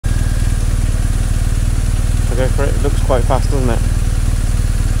go for it. It looks quite fast, doesn't it?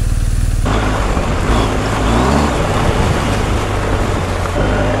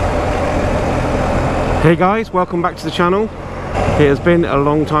 Hey guys, welcome back to the channel. It has been a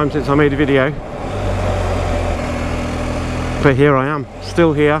long time since I made a video, but here I am,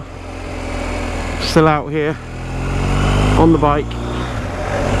 still here, still out here on the bike.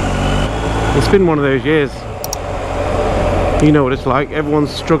 It's been one of those years. You know what it's like,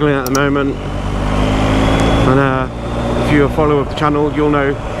 everyone's struggling at the moment, and if you're a follower of the channel, you'll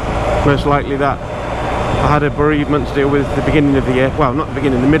know most likely that I had a bereavement to deal with at the beginning of the year. Well, not the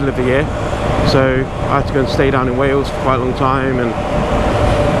beginning, the middle of the year. So I had to go and stay down in Wales for quite a long time,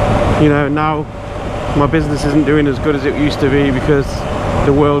 and you know, now my business isn't doing as good as it used to be because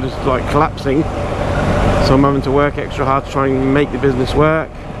the world is like collapsing. So I'm having to work extra hard to try and make the business work.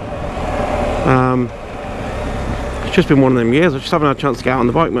 It's just been one of them years. I just haven't had a chance to get out on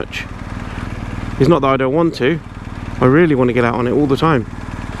the bike much. It's not that I don't want to. I really want to get out on it all the time.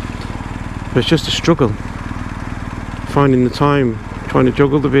 But it's just a struggle. Finding the time, trying to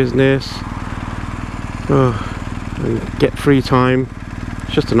juggle the business, and get free time.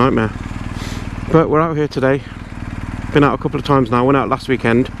 It's just a nightmare. But we're out here today. Been out a couple of times now. Went out last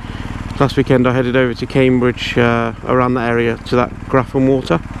weekend. Last weekend I headed over to Cambridge, around that area, to that Grafham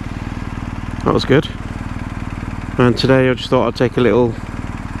Water. That was good. And today I just thought I'd take a little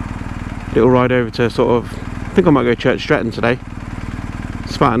ride over to I think I might go Church Stretton today.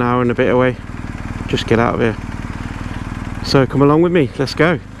 It's about an hour and a bit away. Just get out of here. So come along with me, let's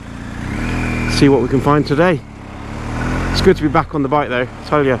go. See what we can find today. It's good to be back on the bike though, I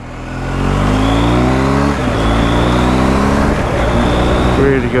tell you.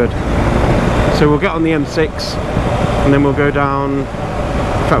 Really good. So we'll get on the M6 and then we'll go down, in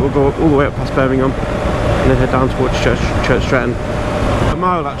fact we'll go all the way up past Birmingham and then head down towards Church Stretton. A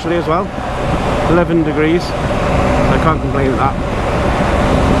mile actually as well, 11 degrees, I can't complain with that.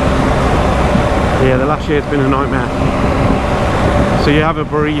 Yeah, the last year's been a nightmare. So you have a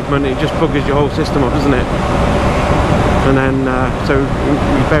bereavement, it just buggers your whole system up, doesn't it? And then, so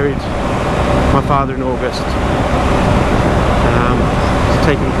we buried my father in August. It's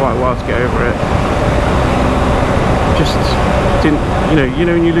taken quite a while to get over it. Just didn't, you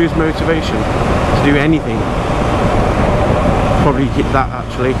know when you lose motivation to do anything. Probably hit that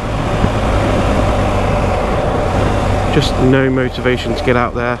actually. Just no motivation to get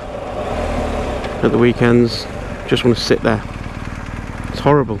out there at the weekends. Just want to sit there. It's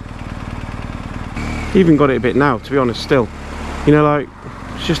horrible. Even got it a bit now, to be honest, still. You know, like,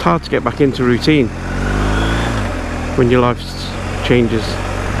 it's just hard to get back into routine when your life changes.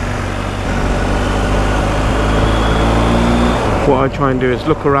 What I try and do is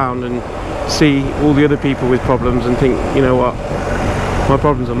look around and see all the other people with problems and think, you know what, my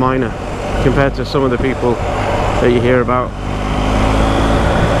problems are minor compared to some of the people that you hear about.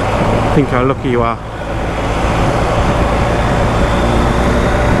 Think how lucky you are.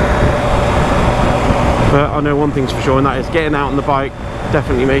 But I know one thing's for sure, and that is getting out on the bike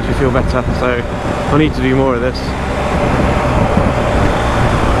definitely makes you feel better, so I need to do more of this.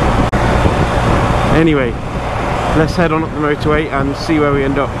 Anyway, let's head on up the motorway and see where we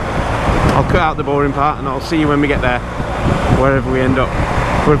end up. I'll cut out the boring part and I'll see you when we get there, wherever we end up.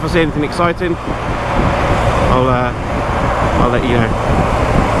 Or if I see anything exciting, I'll let you know.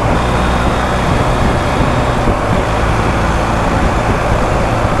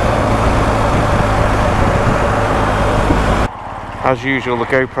 As usual, the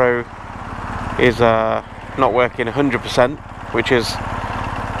GoPro is not working 100%, which is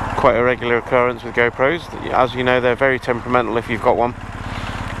quite a regular occurrence with GoPros. As you know, they're very temperamental if you've got one.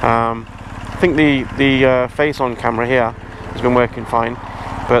 I think the face-on camera here has been working fine,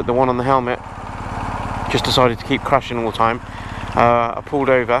 but the one on the helmet just decided to keep crashing all the time. I pulled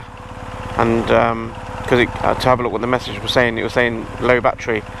over and because to have a look what the message was saying, it was saying low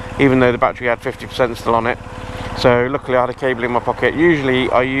battery, even though the battery had 50% still on it. So luckily I had a cable in my pocket. Usually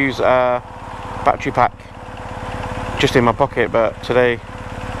I use a battery pack just in my pocket, but today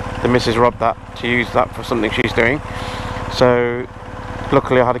the missus robbed that to use that for something she's doing. So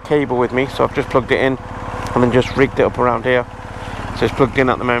luckily I had a cable with me, so I've just plugged it in and then just rigged it up around here. So it's plugged in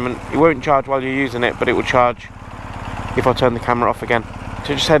at the moment. It won't charge while you're using it, but it will charge if I turn the camera off again.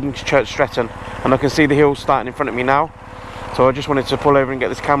 So just heading to Church Stretton, and I can see the hills starting in front of me now. So I just wanted to pull over and get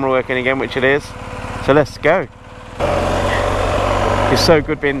this camera working again, which it is. So let's go. It's so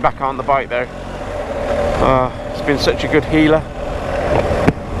good being back on the bike though. It's been such a good healer.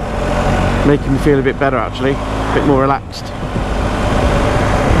 Making me feel a bit better actually, a bit more relaxed.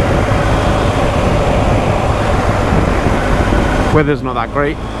 Weather's not that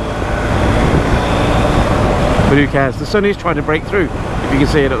great. but who cares? The sun is trying to break through, if you can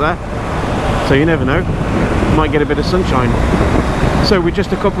see it up there, so you never know, might get a bit of sunshine. So we're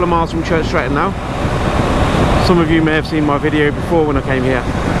just a couple of miles from Church Stretton now. Some of you may have seen my video before when I came here.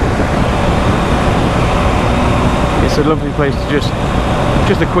 It's a lovely place to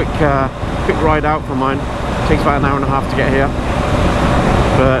just a quick ride out from mine. It takes about an hour and a half to get here,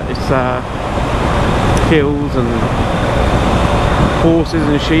 but it's hills and horses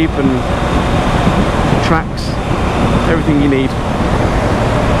and sheep and tracks, everything you need.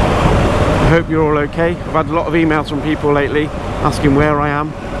 I hope you're all okay. I've had a lot of emails from people lately asking where I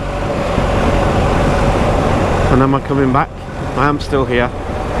am and am I coming back. I am still here.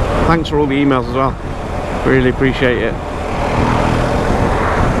 Thanks for all the emails as well, really appreciate it.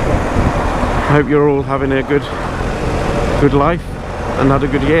 I hope you're all having a good life and had a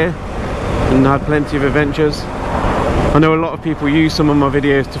good year and had plenty of adventures. I know a lot of people use some of my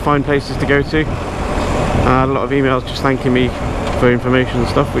videos to find places to go to. I had a lot of emails just thanking me for information and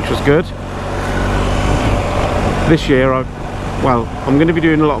stuff, which was good. This year I'm going to be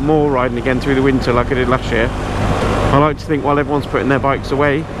doing a lot more riding again through the winter like I did last year. I like to think while everyone's putting their bikes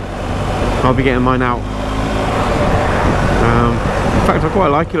away, I'll be getting mine out. In fact, I quite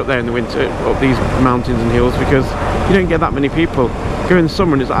like it up there in the winter, up these mountains and hills, because you don't get that many people. Go in the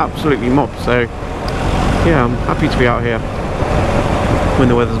summer and it's absolutely mobbed, so yeah, I'm happy to be out here when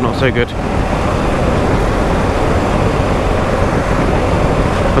the weather's not so good.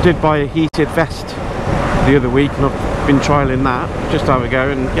 I did buy a heated vest the other week and I've been trialling that just to have a go,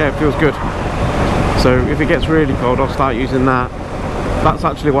 and yeah, it feels good. So if it gets really cold, I'll start using that. That's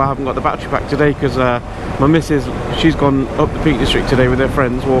actually why I haven't got the battery pack today, because my missus, she's gone up the Peak District today with her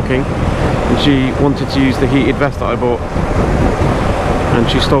friends walking, and she wanted to use the heated vest that I bought, and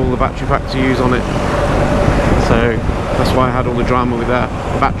she stole the battery pack to use on it. So that's why I had all the drama with that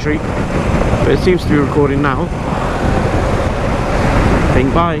battery, but it seems to be recording now.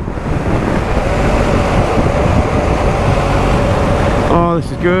 Think bye. Oh,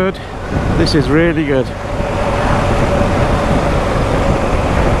 this is good. This is really good.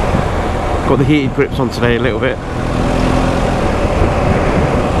 Got the heated grips on today a little bit.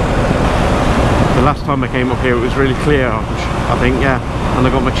 The last time I came up here it was really clear, I think, yeah. And I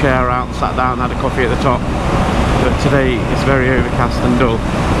got my chair out and sat down and had a coffee at the top. But today it's very overcast and dull.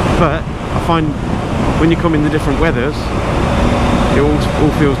 But I find when you come in the different weathers, it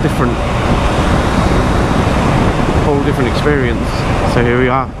all feels different. A whole different experience. So here we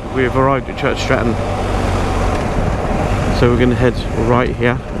are. We've arrived at Church Stretton. So we're going to head right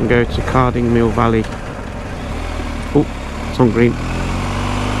here and go to Carding Mill Valley. Oh, it's on green.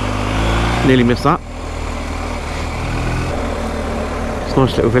 Nearly missed that. It's a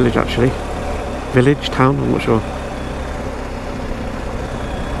nice little village actually. Village, town, I'm not sure.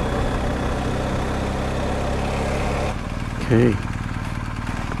 Okay.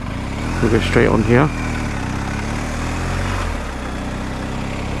 We'll go straight on here.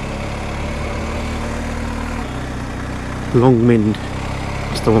 Longmind,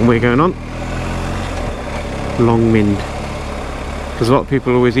 that's the one we're going on. Longmind. Because a lot of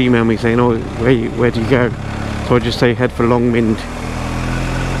people always email me saying, oh, where do you go? So I just say head for Longmind.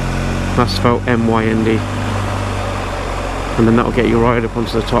 That's spelled M-Y-N-D. And then that'll get you right up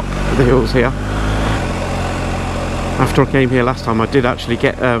onto the top of the hills here. After I came here last time, I did actually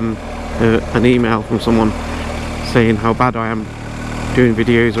get an email from someone saying how bad I am doing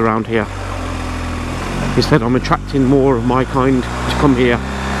videos around here. He said I'm attracting more of my kind to come here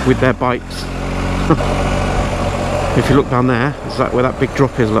with their bikes. If you look down there, is that where that big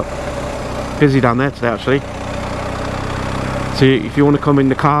drop is? Look, busy down there today actually. So if you want to come in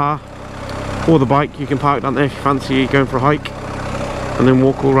the car or the bike, you can park down there if you fancy going for a hike, and then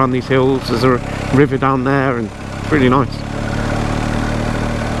walk all around these hills. There's a river down there and it's really nice.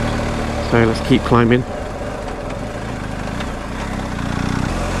 So let's keep climbing.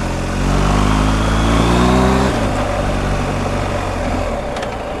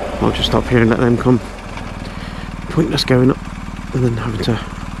 I'll just stop here and let them come. Pointless going up and then having to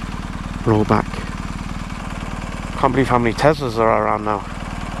roll back. Can't believe how many Teslas there are around now.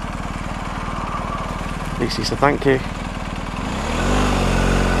 At least he said thank you.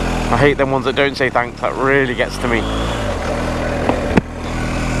 I hate them ones that don't say thanks, that really gets to me.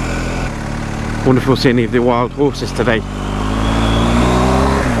 Wonder if we'll see any of the wild horses today.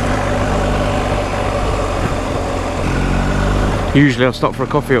 Usually I'll stop for a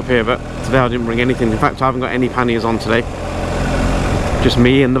coffee up here, but today I didn't bring anything. In fact, I haven't got any panniers on today. Just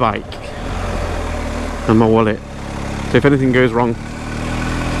me and the bike. And my wallet. So if anything goes wrong,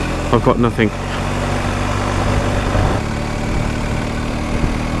 I've got nothing.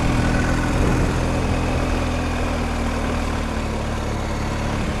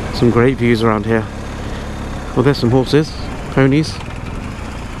 Some great views around here. Well, there's some horses, ponies.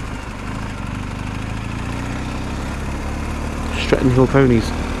 Stretton Hill ponies.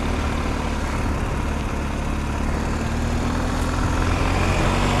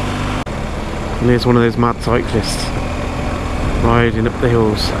 And here's one of those mad cyclists riding up the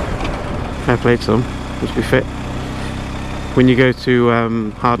hills. Fair play to them, must be fit. When you go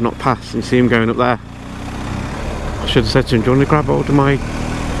to Hard Knot Pass and you see him going up there, I should have said to him, do you want to grab hold of my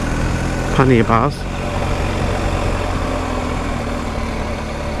pannier bars?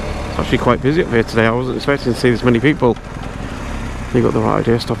 It's actually quite busy up here today. I wasn't expecting to see this many people. You got the right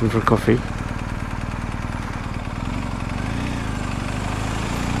idea, stopping for a coffee.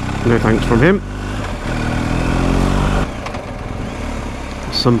 No thanks from him.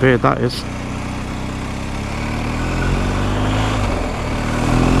 Some beard that is.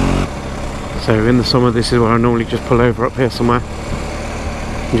 So in the summer this is where I normally just pull over up here somewhere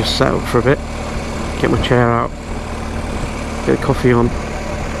and just set up for a bit, get my chair out, get a coffee on.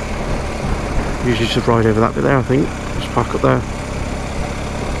 Usually just ride over that bit there, I think. Just park up there.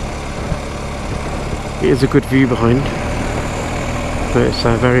 It is a good view behind, but it's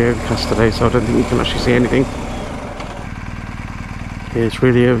very overcast today, so I don't think you can actually see anything. It's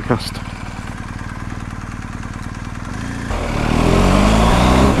really overcast.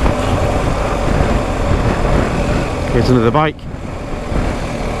 Here's another bike.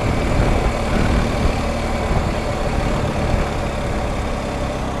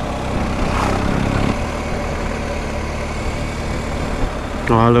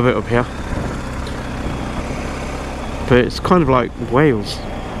 Oh, I love it up here. But it's kind of like Wales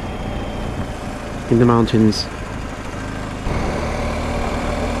in the mountains.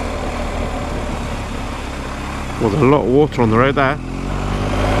 Well, there's a lot of water on the road there.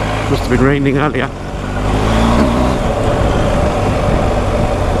 Must have been raining earlier.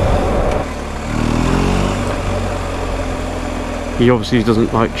 He obviously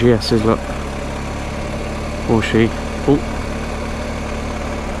doesn't like GS's, look. Or she. Oh.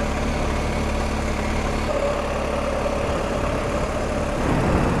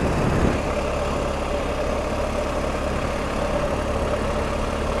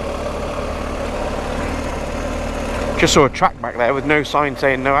 Just saw a track back there with no sign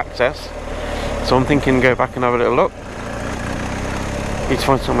saying no access. So I'm thinking go back and have a little look. Need to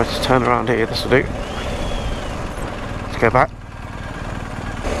find somewhere to turn around here, this will do. Let's go back.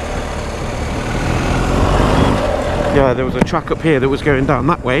 Yeah, there was a track up here that was going down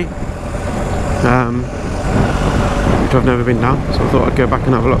that way, which I've never been down, so I thought I'd go back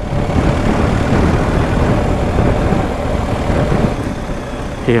and have a look.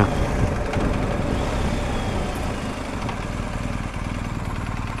 Here.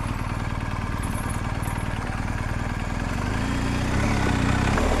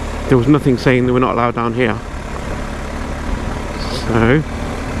 There was nothing saying that we're not allowed down here, so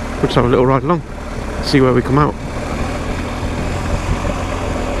we'll just have a little ride along, see where we come out.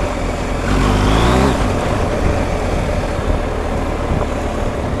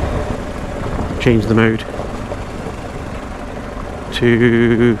 Change the mode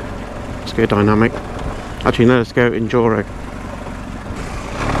to, let's go dynamic. Actually no, let's go enduro.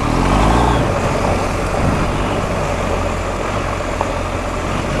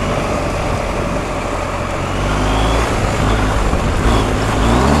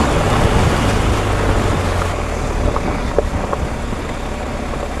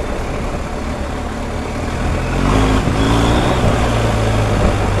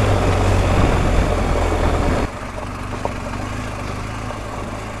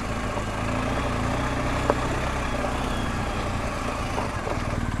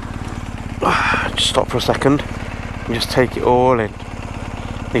 Stop for a second and just take it all in,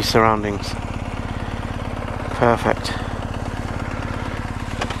 these surroundings. Perfect.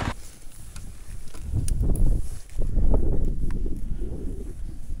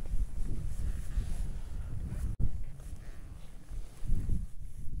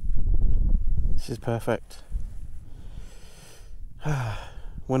 This is perfect.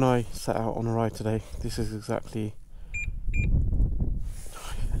 When I set out on a ride today, this is exactly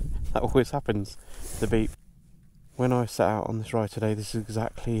that always happens, the beep. When I set out on this ride today, this is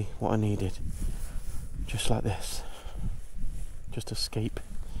exactly what I needed. Just like this. Just escape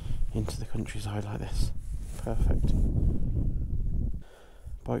into the countryside like this. Perfect.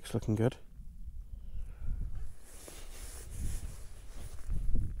 Bike's looking good.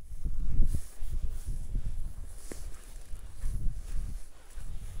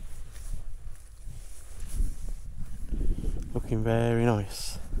 Looking very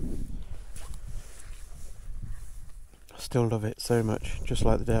nice. still love it so much, just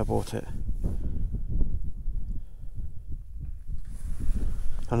like the day I bought it.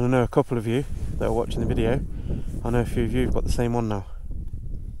 And I know a couple of you that are watching the video, I know a few of you have got the same one now.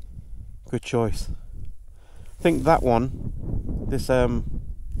 Good choice. I think that one, this colour,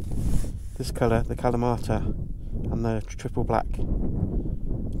 the Kalamata and the triple black,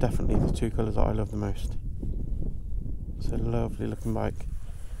 definitely the two colours that I love the most. It's a lovely looking bike.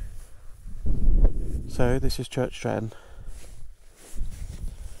 So this is Church Stretton.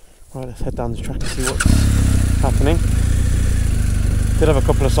 Right, let's head down the track and see what's happening. Did have a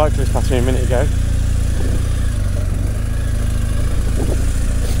couple of cyclists pass me a minute ago.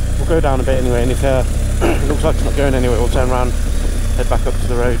 We'll go down a bit anyway, and if it looks like it's not going anywhere, we'll turn around, head back up to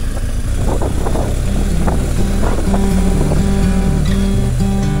the road.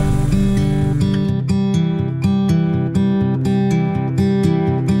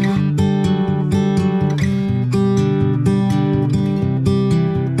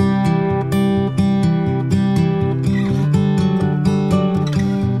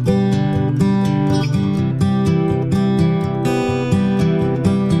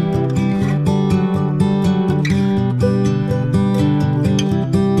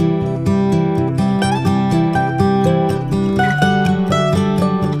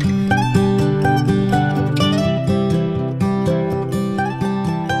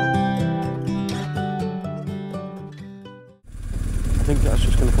 I think that's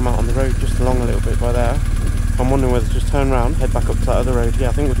just going to come out on the road just along a little bit by there. I'm wondering whether to just turn around, head back up to that other road. Yeah,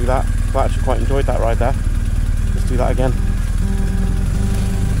 I think we'll do that. I've actually quite enjoyed that ride there. Let's do that again.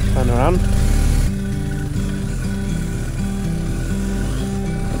 Turn around.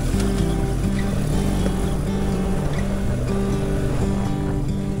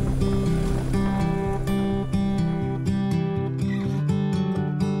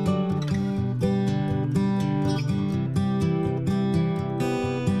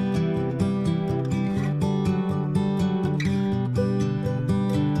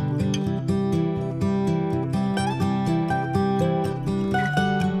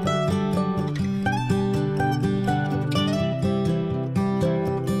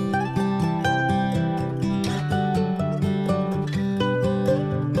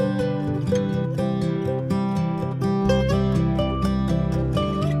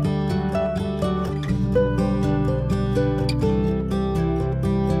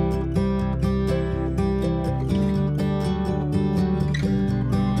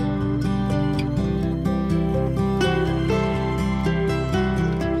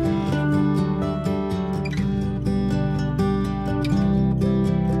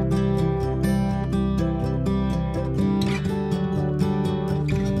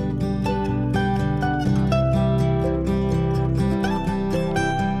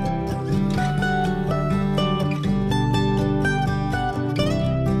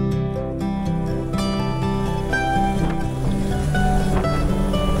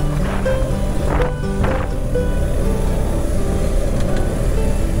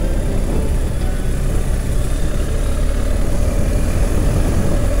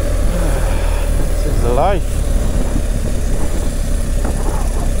 Life.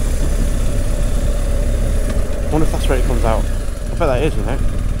 I wonder if that's where it comes out. I bet that is, you know.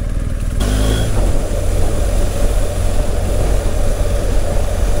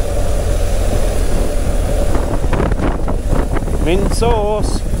 Mint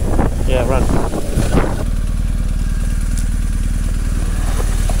sauce. Yeah, run.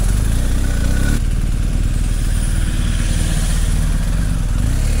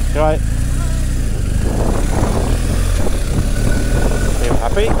 You alright?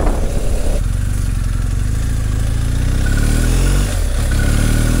 Happy?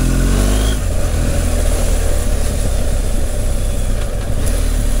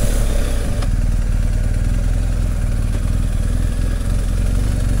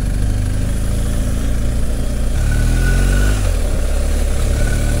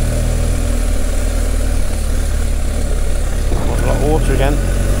 Want a lot of water again.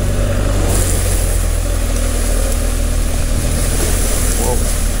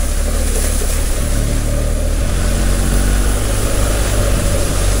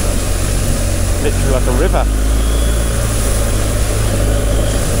 Literally like a river.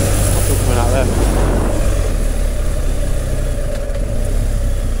 Still coming out there.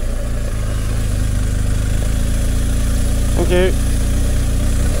 Thank you.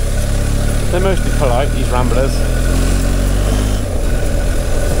 They're mostly polite, these ramblers.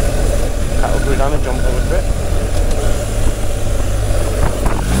 Cattle grew down and jumped over it.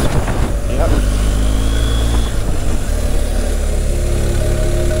 Yep.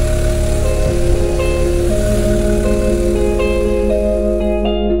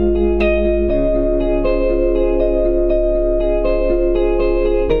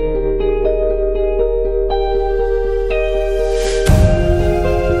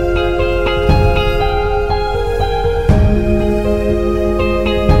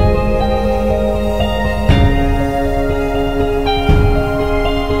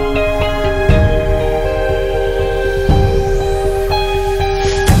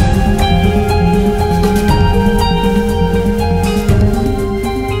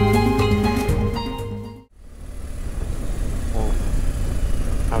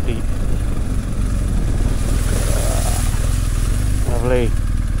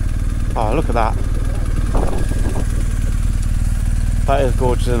 Oh, look at that. That is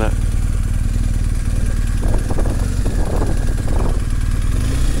gorgeous, isn't it?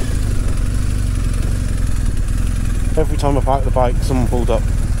 Every time I park the bike, someone pulled up.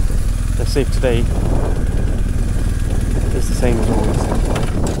 Let's see if today is the same as always.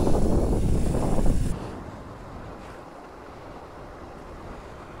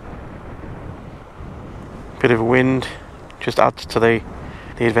 Bit of a wind just adds to the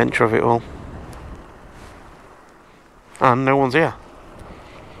adventure of it all. And no one's here.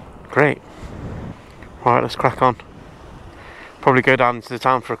 Great. Right, let's crack on. Probably go down into the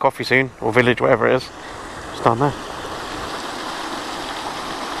town for a coffee soon, or village, whatever it is. Just down there.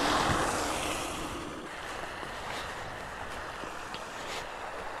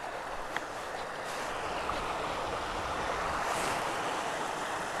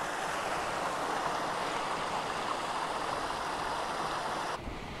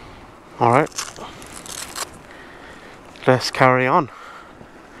 Alright, let's carry on.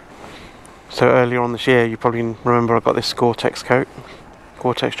 So earlier on this year, you probably remember I got this Gore-Tex coat,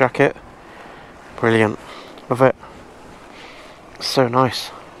 Gore-Tex jacket. Brilliant, love it. So nice.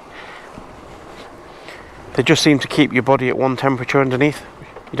 They just seem to keep your body at one temperature underneath.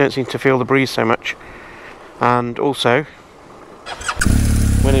 You don't seem to feel the breeze so much. And also,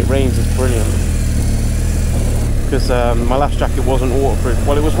 when it rains, it's brilliant. Because my last jacket wasn't waterproof.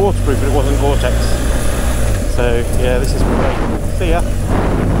 Well, it was waterproof, but it wasn't Gore-Tex. So yeah, this is great. See ya.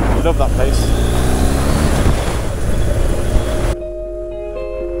 Love that place.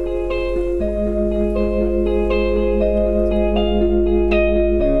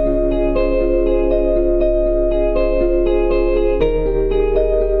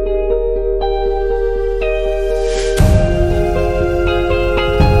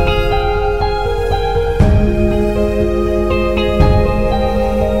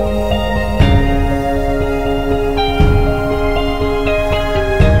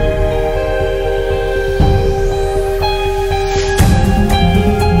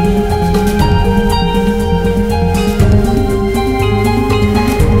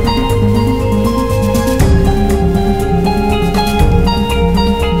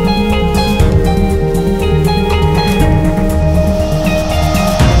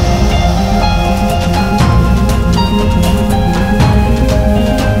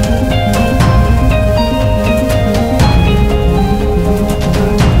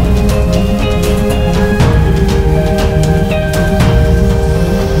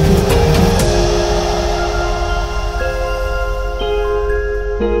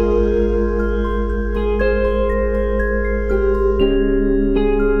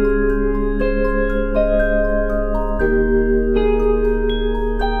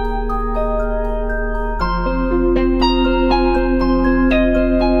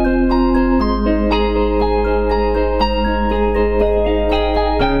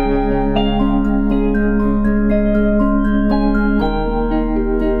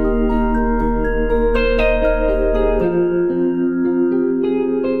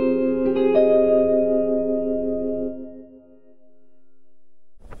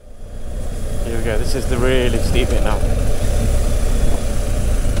 This is the really steep bit now.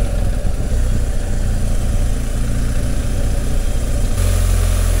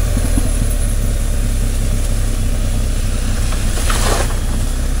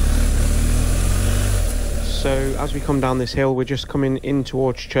 So as we come down this hill, we're just coming in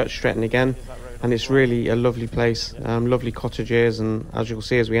towards Church Stretton again, and it's really a lovely place, lovely cottages, and as you'll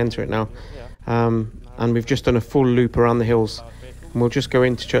see as we enter it now, and we've just done a full loop around the hills. And we'll just go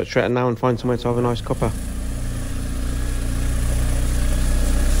into Church Stretton now and find somewhere to have a nice cuppa.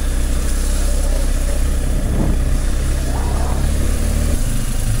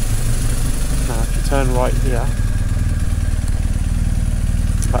 Now if you turn right here,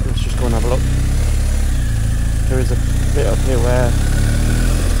 in fact let's just go and have a look. There is a bit up here where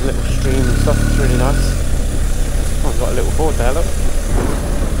there's a little stream and stuff, it's really nice. Oh, I've got a little board there, look.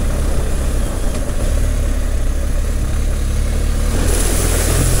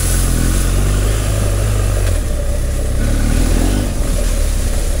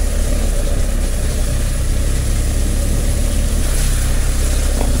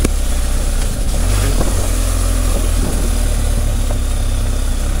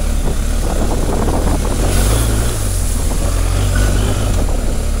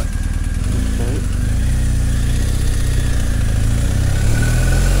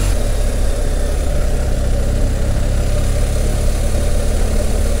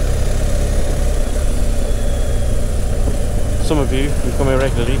 Some of you who come here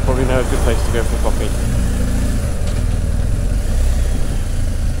regularly probably know a good place to go for coffee.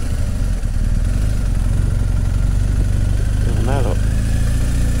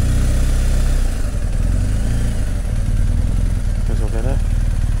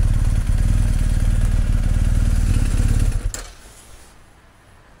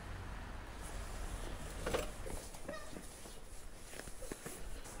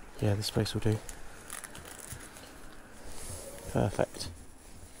 Yeah, this space will do. Perfect.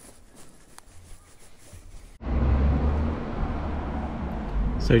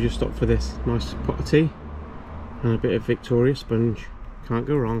 So just stopped for this nice pot of tea and a bit of Victoria sponge. Can't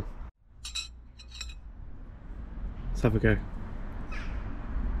go wrong. Let's have a go.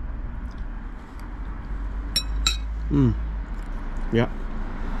 Yeah,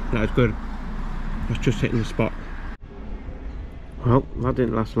 that is good. That's just hitting the spot. Well, that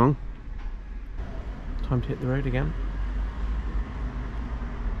didn't last long. Time to hit the road again.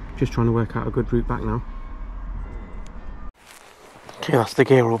 Just trying to work out a good route back now. Okay, that's the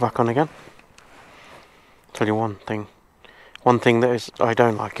gear all back on again. Tell you one thing that I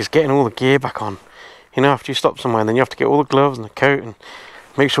don't like is getting all the gear back on. You know, after you stop somewhere, then you have to get all the gloves and the coat and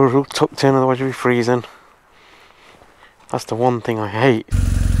make sure it's all tucked in, otherwise you'll be freezing. That's the one thing I hate.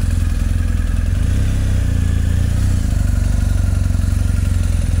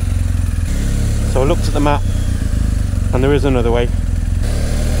 So I looked at the map and there is another way.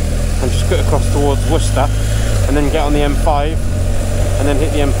 And just cut across towards Worcester and then get on the M5 and then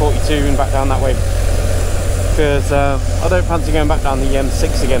hit the M42 and back down that way. Because I don't fancy going back down the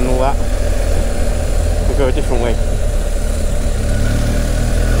M6 again and all that. We'll go a different way.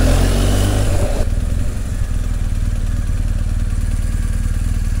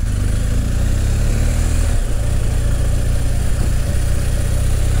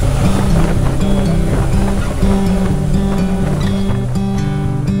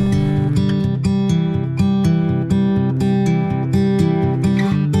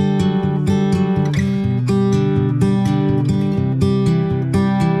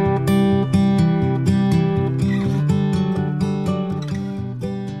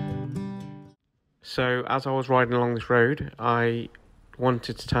 So as I was riding along this road, I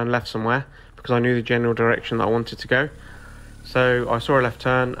wanted to turn left somewhere because I knew the general direction that I wanted to go. So I saw a left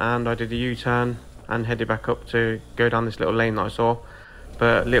turn and I did a U-turn and headed back up to go down this little lane that I saw.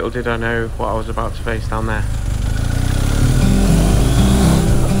 But little did I know what I was about to face down there. 2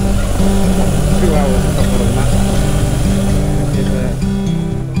 hours on top of the map.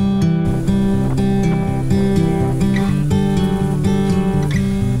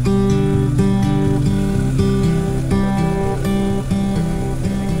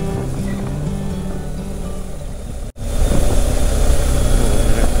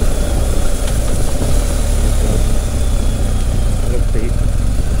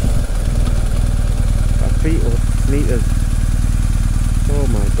 5 feet or meters. Oh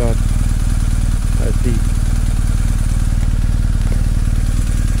my god, that is deep.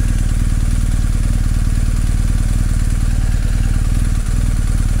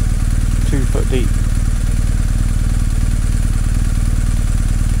 Foot deep.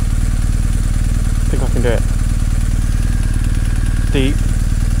 I think I can do it. Deep.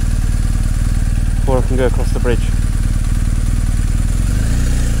 Or I can go across the bridge.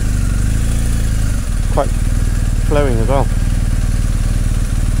 Quite flowing as well. I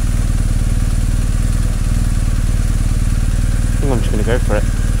think I'm just going to go for it.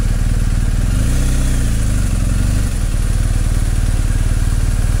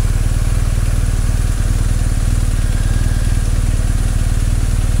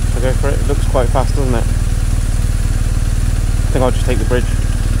 Go for it. It looks quite fast, doesn't it? I think I'll just take the bridge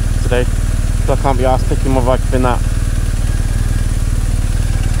today because I can't be arsed picking my bike up in that.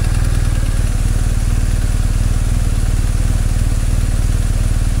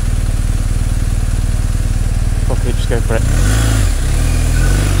 Okay, just go for it.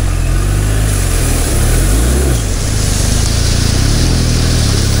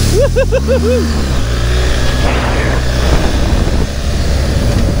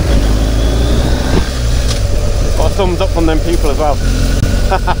 Got a thumbs up from them people as well.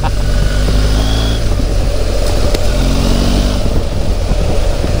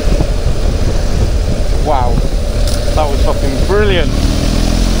 Wow, that was fucking brilliant.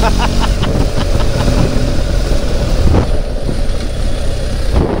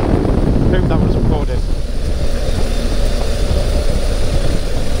 Hope that was recorded.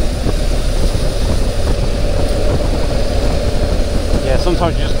 Yeah,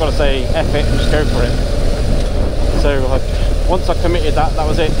 sometimes you just gotta say F it and just go for it. So once I committed that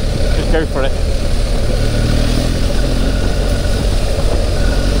was it. Just go for it.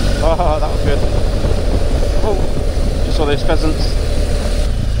 Oh, that was good. Oh, just saw those pheasants.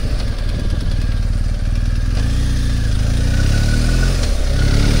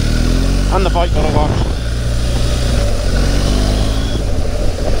 And the bike got a wash.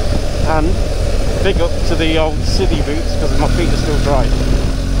 And big up to the old city boots because my feet are still dry.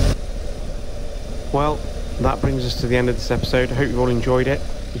 Well, that brings us to the end of this episode. I hope you all enjoyed it.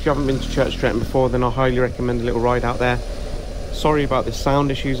 if you haven't been to Church Stretton before, then I highly recommend a little ride out there. Sorry about the sound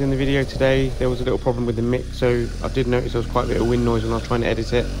issues in the video today. There was a little problem with the mix, so I did notice there was quite a bit of wind noise when I was trying to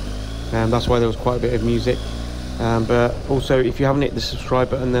edit it, and that's why there was quite a bit of music. But also, if you haven't hit the subscribe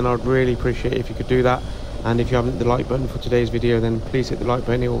button, then I'd really appreciate it if you could do that. And if you haven't hit the like button for today's video, then please hit the like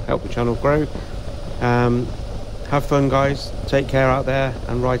button. It will help the channel grow. Have fun, guys. Take care out there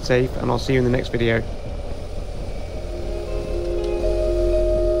and ride safe, and I'll see you in the next video.